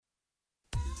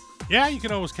Yeah, you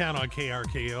can always count on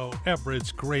KRKO,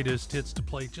 Everett's greatest hits, to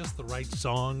play just the right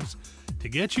songs to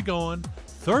get you going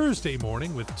Thursday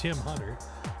morning with Tim Hunter.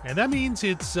 And that means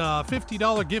it's a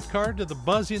 $50 gift card to the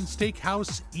Buzz Inn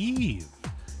Steakhouse Eve.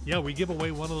 Yeah, we give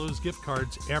away one of those gift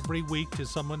cards every week to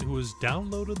someone who has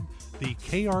downloaded the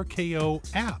KRKO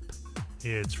app.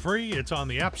 It's free. It's on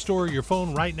the App Store of your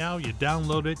phone right now. You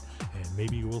download it, and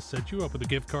maybe we'll set you up with a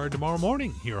gift card tomorrow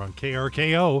morning here on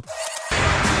KRKO.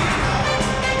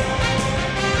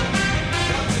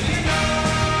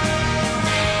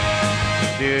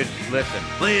 Dude, listen.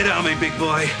 Lay it on me, big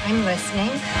boy. I'm listening.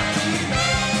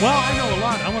 Well, I know a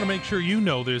lot. I want to make sure you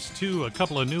know this, too. A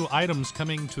couple of new items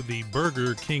coming to the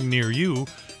Burger King near you.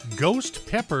 Ghost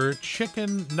Pepper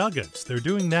Chicken Nuggets. They're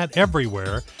doing that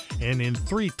everywhere. And in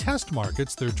 3 test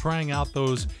markets, they're trying out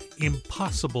those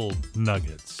Impossible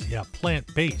Nuggets. Yeah,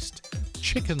 plant-based,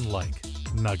 chicken-like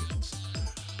nuggets.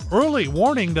 Early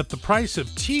warning that the price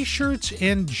of T-shirts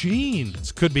and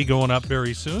jeans could be going up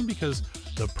very soon because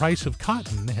the price of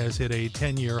cotton has hit a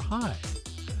 10-year high.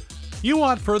 You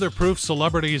want further proof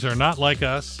celebrities are not like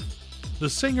us? The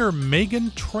singer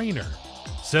Meghan Trainor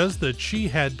says that she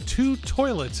had 2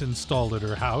 toilets installed at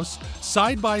her house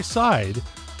side by side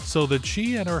so that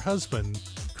she and her husband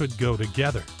could go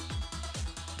together.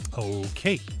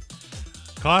 Okay.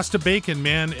 Cost of bacon,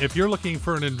 man. If you're looking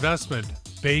for an investment,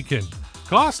 bacon.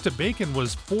 Cost of bacon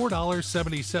was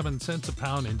 $4.77 a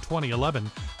pound in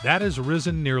 2011. That has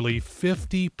risen nearly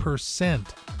 50%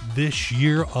 this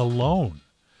year alone.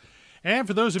 And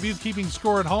for those of you keeping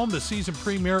score at home, the season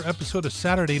premiere episode of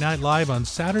Saturday Night Live on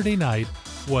Saturday night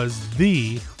was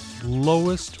the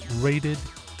lowest rated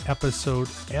episode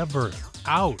ever.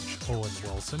 Ouch, Owen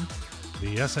Wilson.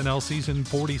 The SNL season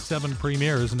 47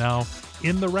 premiere is now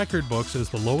in the record books as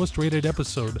the lowest rated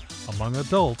episode among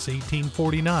adults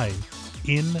 1849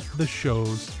 in the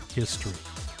show's history.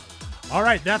 All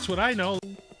right, that's what I know.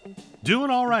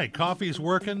 Doing all right. Coffee's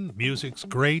working. Music's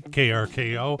great.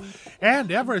 KRKO.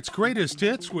 And Everett's greatest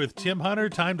hits with Tim Hunter.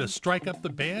 Time to strike up the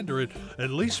band or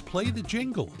at least play the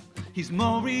jingle. He's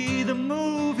Maury the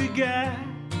movie guy.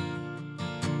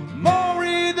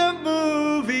 Maury the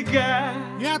movie guy.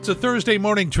 Yeah, it's a Thursday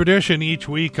morning tradition. Each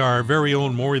week, our very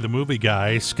own Maury the movie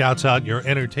guy scouts out your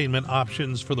entertainment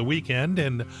options for the weekend,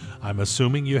 and I'm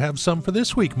assuming you have some for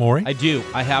this week, Maury. I do.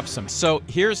 I have some. So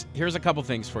here's a couple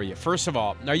things for you. First of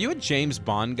all, are you a James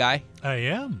Bond guy? I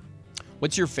am.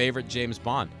 What's your favorite James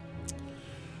Bond?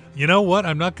 You know what?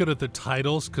 I'm not good at the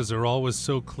titles because they're always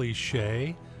so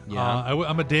cliche. Yeah.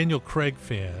 I'm a Daniel Craig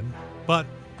fan, but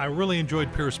I really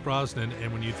enjoyed Pierce Brosnan,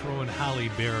 and when you throw in Halle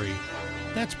Berry,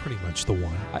 that's pretty much the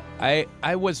one.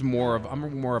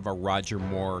 I'm more of a Roger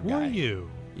Moore guy. Were you?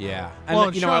 Yeah. And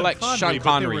well, I like Sean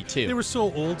Connery they too. They were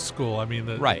so old school. I mean,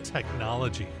 the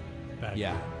technology back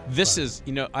then. This is,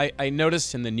 I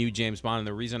noticed in the new James Bond, and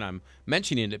the reason I'm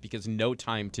mentioning it because No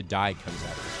Time to Die comes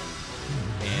out this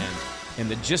week. And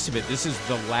the gist of it, this is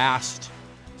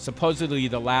supposedly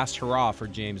the last hurrah for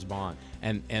James Bond.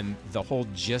 And the whole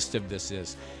gist of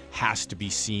this has to be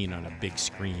seen on a big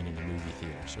screen in a movie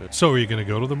theater. So are you going to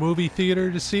go to the movie theater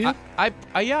to see it? I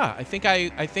think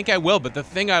I will. But the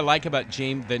thing I like about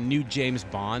the new James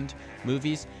Bond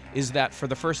movies is that for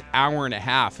the first hour and a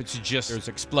half, it's just there's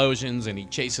explosions and he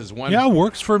chases one. Yeah,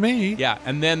 works for me. Yeah,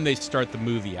 and then they start the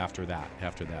movie after that.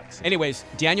 Anyways,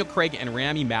 Daniel Craig and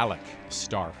Rami Malek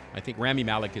star. I think Rami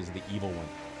Malek is the evil one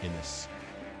in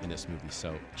this movie.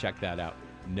 So check that out.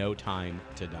 No Time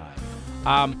to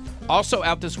Die. Also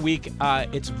out this week,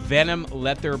 it's Venom: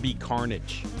 Let There Be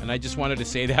Carnage, and I just wanted to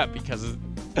say that because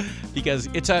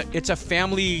it's a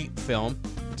family film.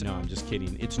 No, I'm just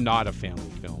kidding. It's not a family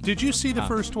film. Did you see the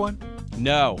first one?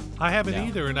 No, I haven't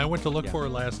either, and I went to look for it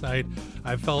last night.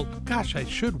 I felt, gosh, I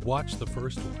should watch the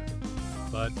first one,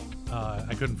 but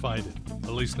I couldn't find it.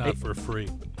 At least not for free.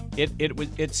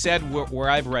 It said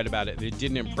where I've read about it, it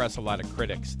didn't impress a lot of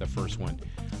critics. The first one.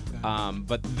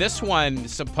 But this one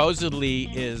supposedly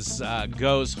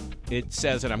goes. It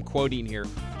says, and I'm quoting here,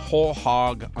 whole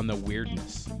hog on the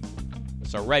weirdness.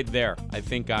 So right there, I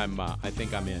think I'm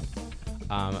in.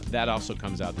 That also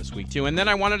comes out this week too. And then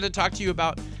I wanted to talk to you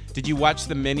about. Did you watch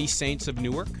The Many Saints of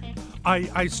Newark?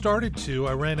 I started to.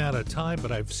 I ran out of time,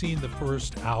 but I've seen the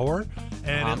first hour,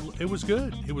 and it was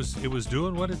good. It was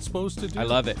doing what it's supposed to do. I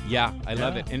love it. Yeah, I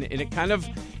love it. And it kind of.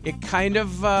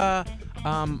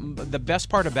 The best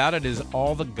part about it is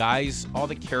all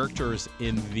the characters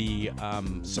in the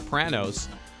Sopranos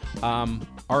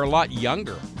are a lot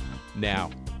younger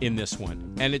now in this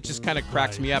one, and it just kind of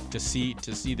cracks me up to see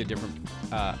the different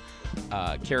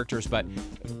characters, but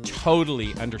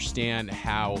totally understand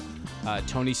how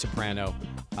Tony Soprano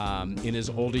in his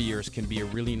older years can be a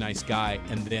really nice guy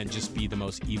and then just be the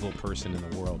most evil person in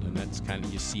the world. And that's kind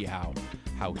of, you see how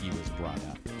he was brought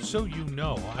up. So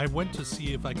I went to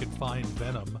see if I could find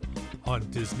Venom on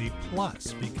Disney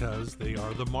Plus because they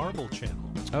are the Marvel channel.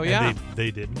 Oh, yeah. And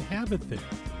they didn't have it there.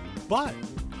 But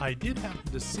I did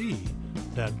happen to see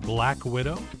that Black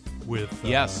Widow with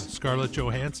Scarlett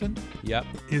Johansson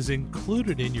is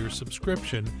included in your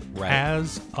subscription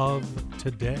as of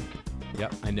today.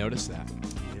 Yep, I noticed that.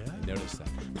 Yeah. I noticed that.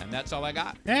 And that's all I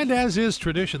got. And as is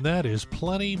tradition, that is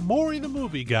plenty. Maury the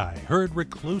Movie Guy, heard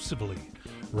reclusively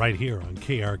right here on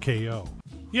KRKO.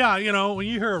 Yeah, when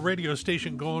you hear a radio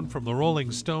station going from the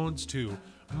Rolling Stones to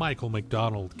Michael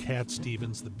McDonald, Cat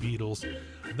Stevens, the Beatles,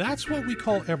 that's what we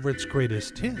call Everett's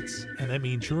Greatest Hits. And that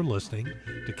means you're listening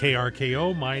to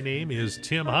KRKO. My name is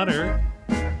Tim Hunter.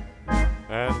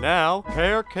 And now,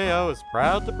 KRKO is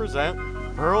proud to present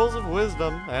Pearls of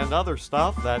Wisdom and other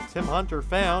stuff that Tim Hunter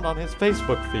found on his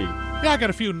Facebook feed. Yeah, I got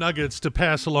a few nuggets to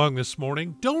pass along this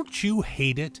morning. Don't you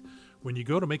hate it when you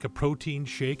go to make a protein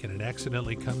shake and it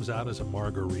accidentally comes out as a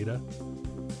margarita?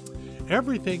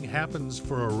 Everything happens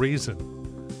for a reason.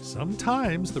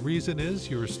 Sometimes the reason is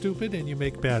you're stupid and you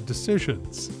make bad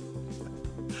decisions.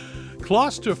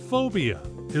 Claustrophobia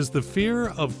is the fear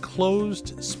of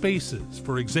closed spaces.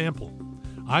 For example,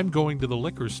 I'm going to the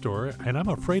liquor store and I'm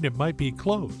afraid it might be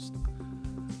closed.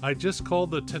 I just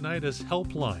called the tinnitus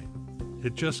helpline.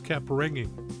 It just kept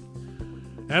ringing.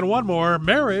 And one more,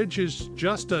 marriage is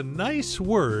just a nice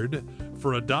word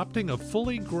for adopting a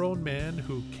fully grown man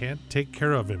who can't take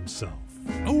care of himself.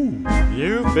 Oh!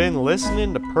 You've been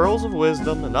listening to Pearls of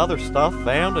Wisdom and other stuff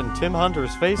found in Tim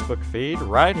Hunter's Facebook feed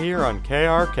right here on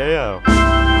KRKO.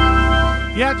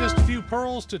 Yeah, just a few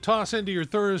pearls to toss into your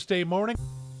Thursday morning.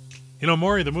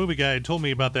 Maury the Movie Guy told me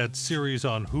about that series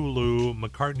on Hulu,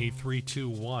 McCartney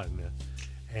 321,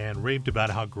 and raved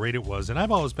about how great it was. And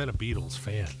I've always been a Beatles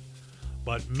fan.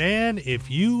 But man,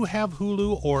 if you have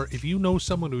Hulu or if you know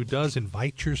someone who does,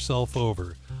 invite yourself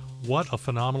over. What a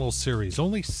phenomenal series.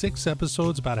 Only 6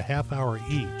 episodes, about a half hour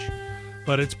each.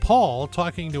 But it's Paul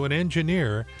talking to an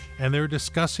engineer, and they're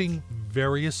discussing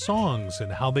various songs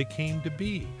and how they came to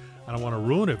be. I don't want to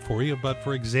ruin it for you, but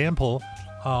for example,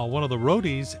 one of the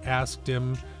roadies asked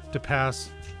him to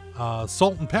pass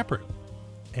Salt and Pepper.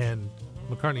 And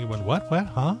McCartney went, what,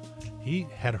 huh? He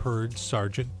had heard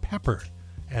Sgt. Pepper,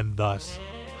 and thus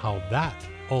how that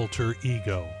alter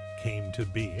ego came to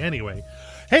be. Anyway,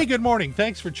 hey, good morning.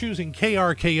 Thanks for choosing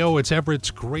KRKO. It's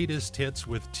Everett's Greatest Hits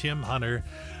with Tim Hunter.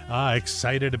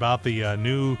 Excited about the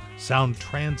new Sound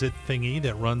Transit thingy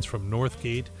that runs from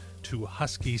Northgate to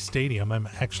Husky Stadium. I'm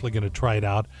actually going to try it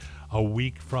out a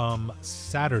week from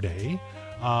Saturday.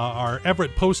 Our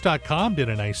EverettPost.com did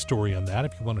a nice story on that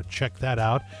if you want to check that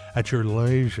out at your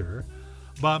leisure.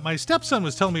 But my stepson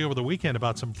was telling me over the weekend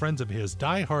about some friends of his,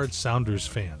 diehard Sounders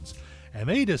fans, and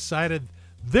they decided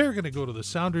they're going to go to the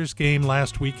Sounders game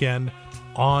last weekend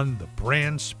on the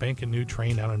brand spanking new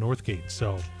train out of Northgate.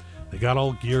 So they got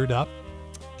all geared up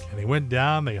and they went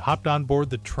down, they hopped on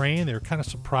board the train. They were kind of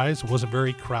surprised it wasn't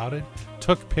very crowded,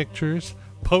 took pictures,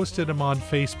 posted them on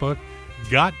Facebook,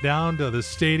 got down to the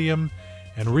stadium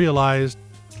and realized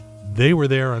they were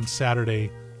there on Saturday.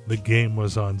 The game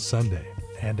was on Sunday.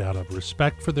 And out of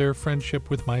respect for their friendship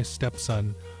with my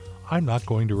stepson, I'm not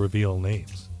going to reveal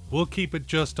names. We'll keep it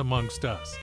just amongst us.